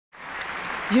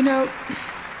You know,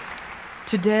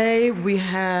 today we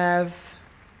have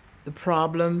the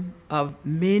problem of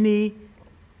many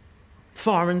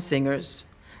foreign singers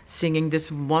singing this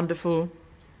wonderful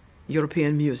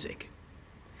European music.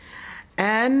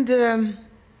 And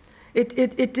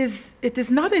it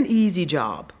is not an easy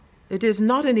job. It is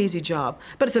not an easy job,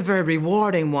 but it's a very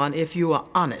rewarding one if you are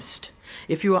honest.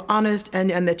 If you are honest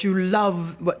and that you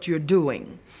love what you're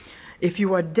doing. If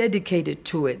you are dedicated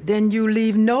to it, then you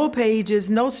leave no pages,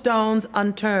 no stones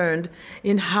unturned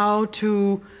in how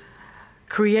to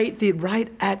create the right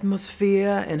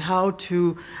atmosphere and how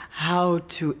to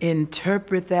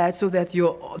interpret that so that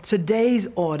your today's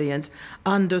audience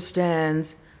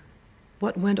understands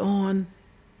what went on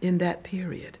in that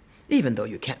period. Even though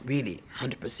you can't really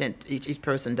 100%, each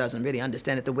person doesn't really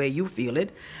understand it the way you feel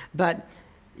it, but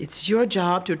it's your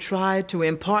job to try to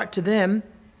impart to them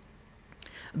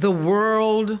the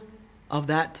world of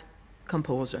that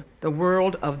composer, the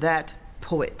world of that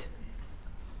poet.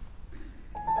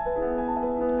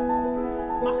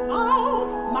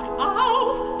 Mach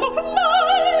auf, doch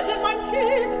leise, mein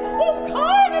Kind,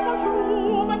 keine von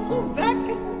Schlummer zu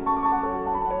wecken.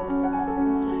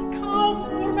 Kaum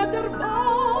murmelt der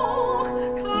Bach,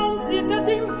 kaum zittert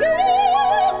im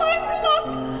Wind ein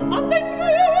Blatt an den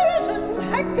Büschen und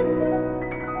Hecken.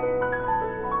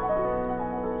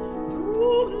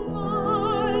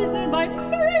 Mein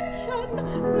Mädchen,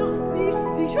 das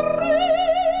nicht sich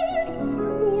regt,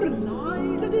 nur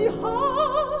leise die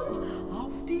Hand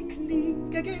auf die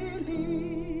Klinke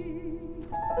gelegt.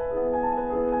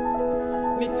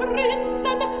 Mit Tritten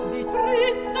der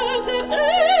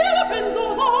Elfen so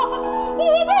sacht,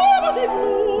 über die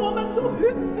Blumen zu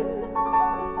hüpfen,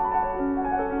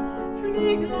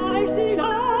 fliegt leicht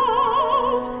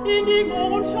hinaus in die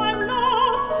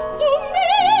Mondscheinnacht zu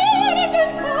mir in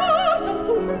den Garten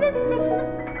zu schlüpfen.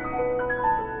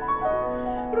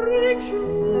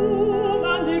 Ringsum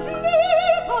die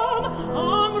Blüten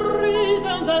am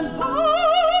riesenden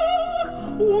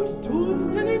Bach und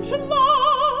duften im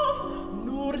Schlaf,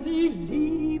 nur die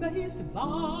Liebe ist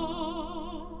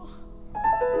wach.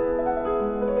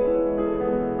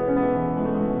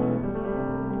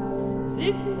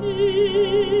 Sitz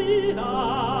nieder,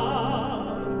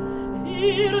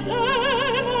 hier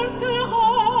dämmert's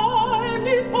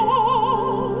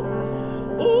geheimnisvoll,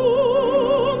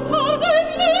 unter den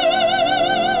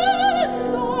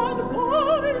linden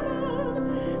Bäumen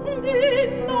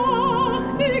die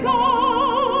Nachtigall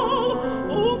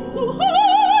uns zu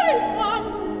heimern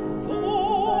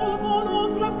soll von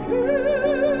unserem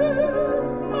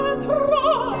Küssen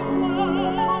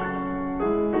träumen.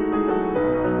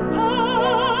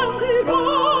 Wenn die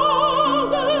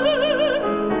Rose,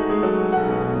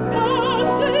 wenn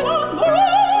sie am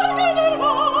Morgen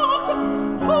erwacht,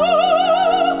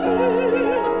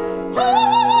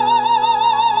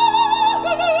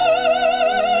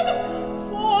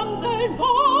 von den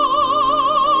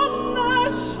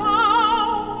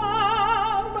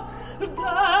Wonneschauern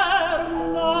der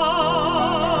Nacht.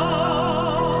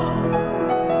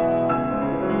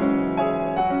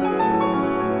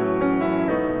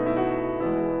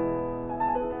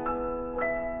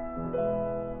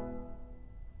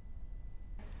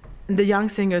 The young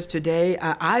singers today,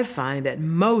 I find that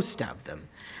most of them,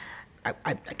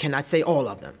 I cannot say all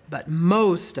of them, but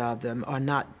most of them are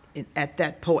not at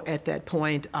that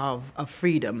point of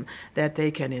freedom that they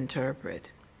can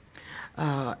interpret.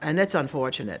 And that's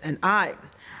unfortunate. And I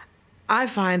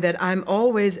find that I'm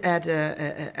always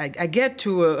I get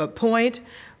to a point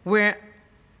where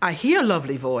I hear a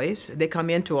lovely voice. They come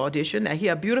into audition. I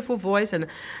hear a beautiful voice, and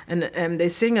they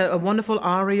sing a wonderful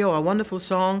aria or a wonderful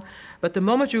song. But the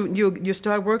moment you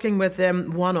start working with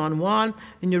them one-on-one,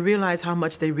 then you realize how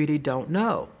much they really don't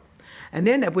know. And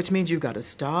then which means you've got to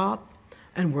stop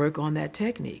and work on that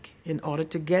technique in order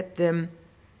to get them,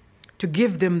 to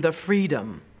give them the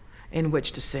freedom in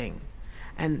which to sing.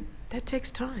 And that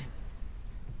takes time.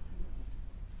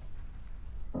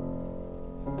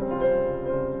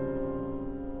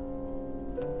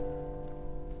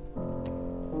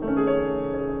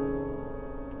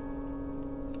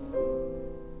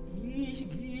 Ich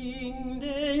ging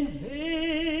den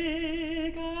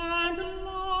Weg entlang,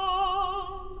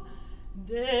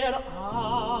 der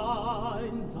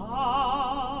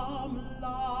einsam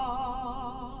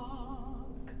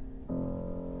lag.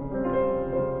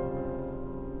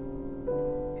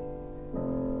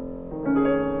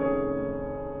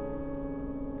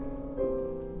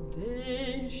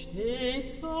 Den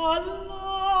stets allein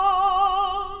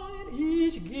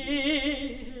ich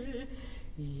gehe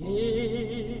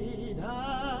jeden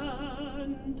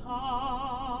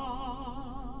Tag.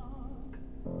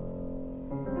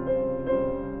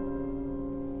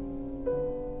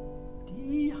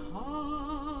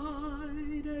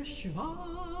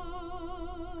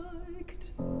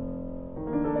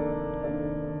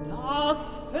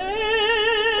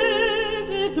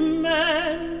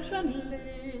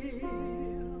 leer.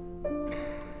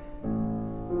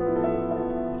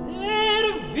 Der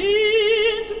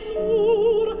Wind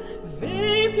nur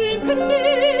webt im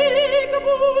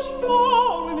Knickebusch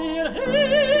vor mir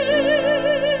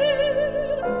her.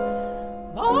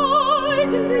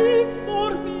 Weit liegt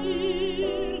vor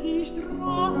mir die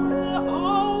Straße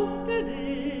ausgedehnt.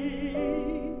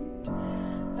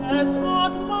 Es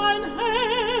hat mein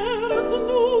Herz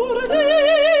nur dich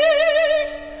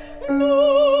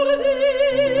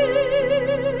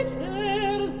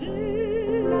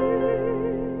ersehnt.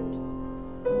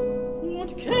 Und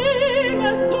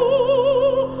kämest du,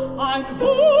 ein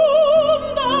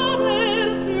Wunder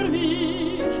wär's für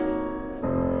mich.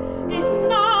 Ich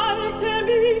neigte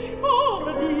mich vor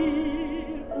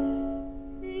dir,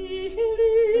 ich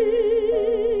liebe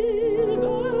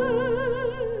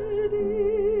dich.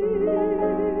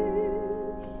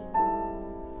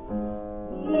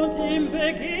 Und im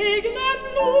Begegnen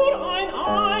nur ein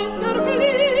einziger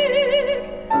Blick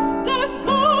des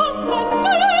ganzen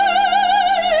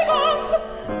Lebens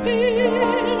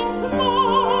wär's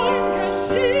mein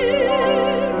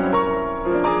Geschick.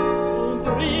 Und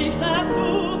richtest du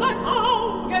dein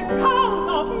Auge kalt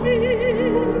auf mich,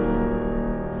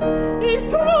 ich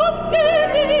trotzdem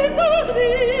hinter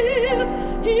dir,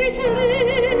 ich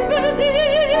liebe dich.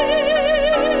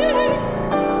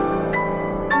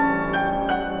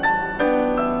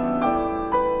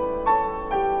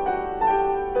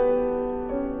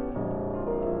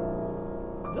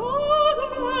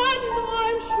 Doch wenn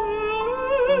mein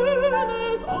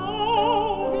schönes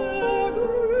Auge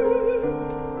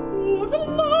grüßt und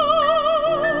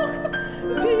lacht,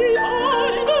 wie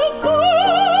eine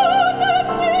Sonne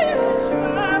mir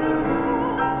schwer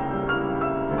macht,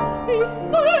 ich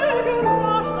zöge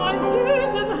rasch dein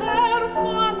süßes Herz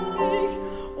an mich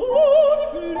und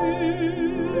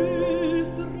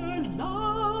flüstere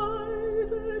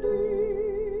leise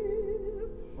dir,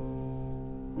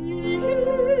 ich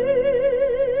liebe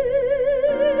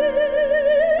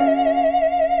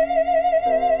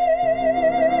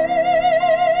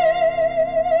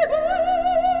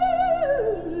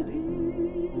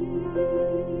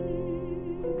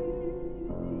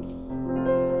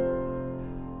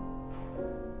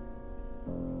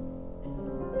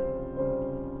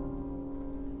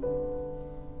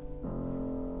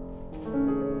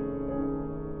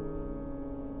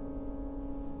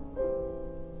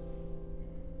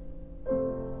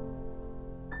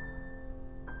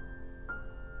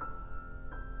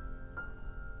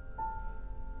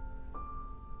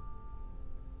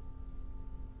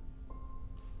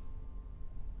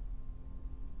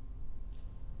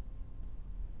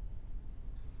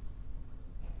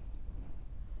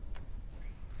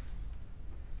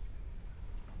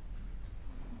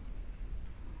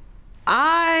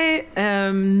I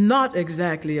am not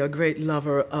exactly a great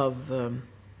lover of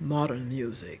modern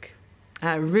music.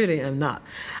 I really am not.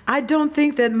 I don't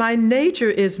think that my nature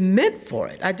is meant for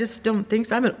it. I just don't think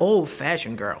so. I'm an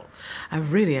old-fashioned girl. I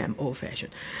really am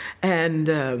old-fashioned. And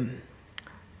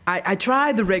I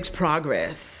tried the Rake's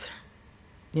Progress,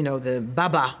 you know, the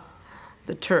Baba,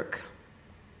 the Turk.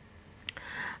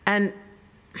 And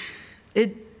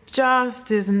it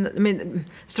just isn't, I mean,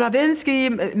 Stravinsky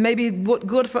may be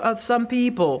good for some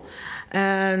people,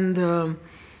 and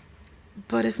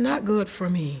but it's not good for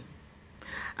me.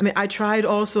 I mean, I tried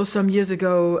also some years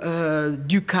ago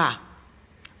Dukas,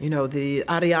 you know, the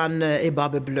Ariane et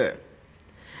Barbe Bleue.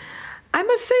 I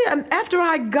must say, after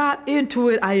I got into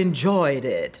it, I enjoyed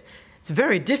it. It's a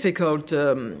very difficult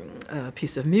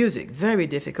piece of music, very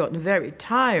difficult and very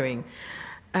tiring.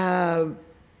 But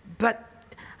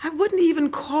I wouldn't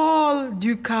even call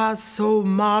Dukas so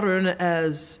modern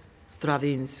as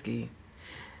Stravinsky.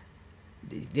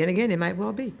 Then again, it might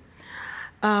well be.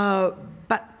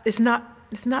 But it's not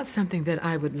something that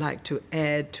I would like to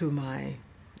add to my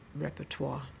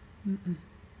repertoire.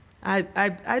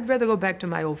 I'd rather go back to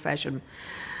my old-fashioned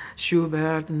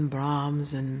Schubert and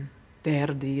Brahms and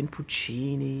Verdi and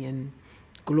Puccini and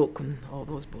Gluck and all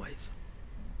those boys.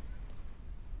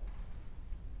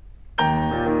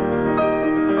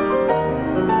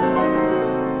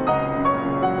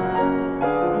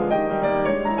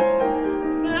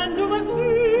 Wenn du es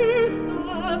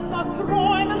wüsstest, was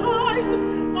Träumen heißt,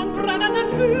 von brennenden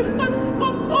Küssen,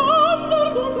 von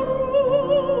Wandern und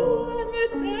Ruhen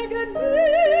mit der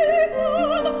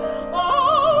Geliebten,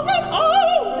 Auge in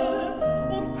Auge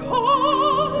und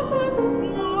kosend und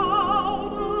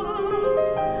plaudernd.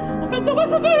 Und wenn du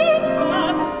es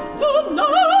wüsstest, du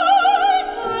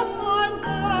neigtest dein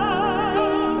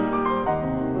Herz.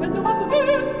 Wenn du es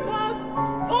wüsstest,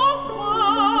 was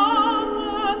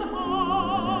Bangen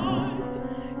heißt,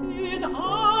 in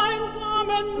ein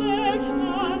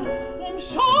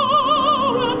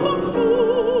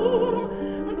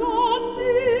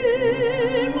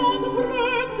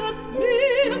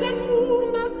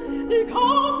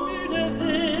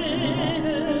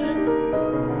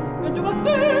du was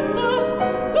wüsstest,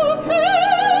 du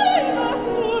kämest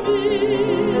zu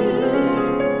mir.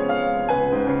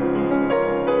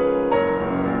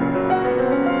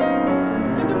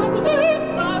 Wenn du was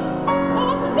wüsstest,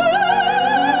 was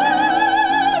Leben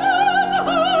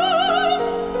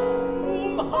heißt,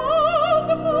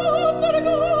 umhaucht von der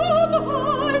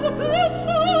Gottheit,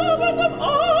 verschobenem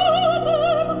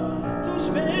Atem, zu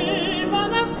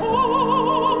schweben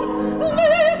empor,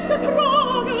 Licht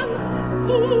getragen,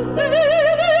 zu sehen.